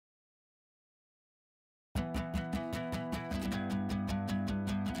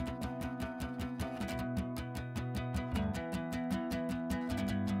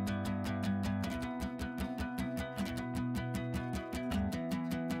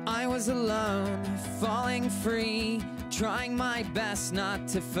I was alone, falling free, trying my best not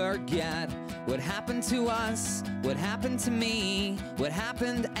to forget what happened to us, what happened to me, what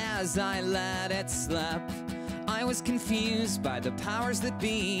happened as I let it slip. I was confused by the powers that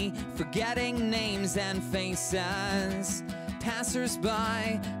be, forgetting names and faces.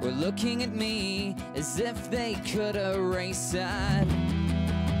 Passers-by were looking at me as if they could erase it.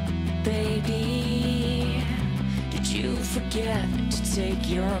 Baby, did you forget to take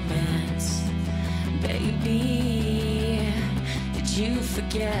your meds? Baby, did you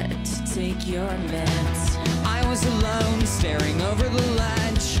forget to take your meds? I was alone, staring over the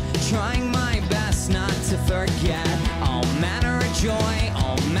ledge, trying my best not to forget all manner of joy,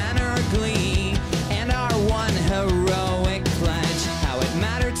 all manner of glee, and our one heroic pledge. How it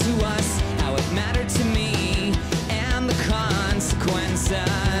mattered to us, how it mattered to me, and the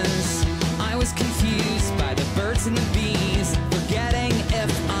consequences. I was confused by the birds and the bees, forgetting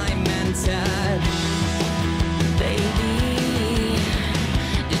if I meant it. Baby,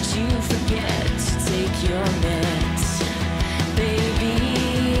 did you forget to take your meds? Baby,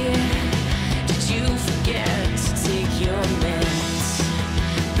 did you forget to take your meds?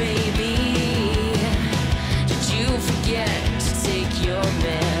 Baby, did you forget to take your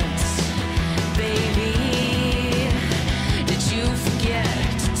meds? Baby, did you forget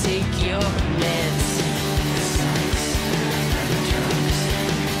to take your meds?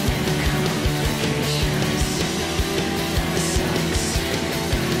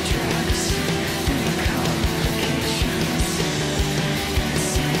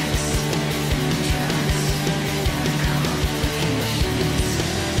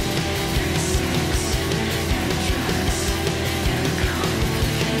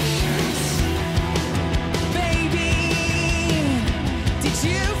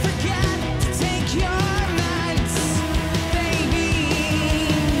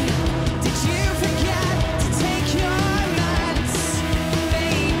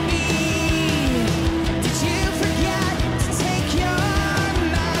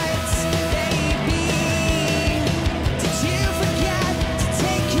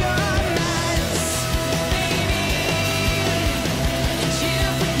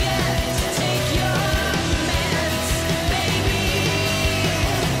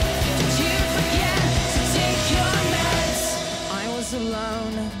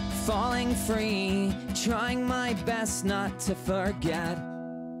 Alone, falling free, trying my best not to forget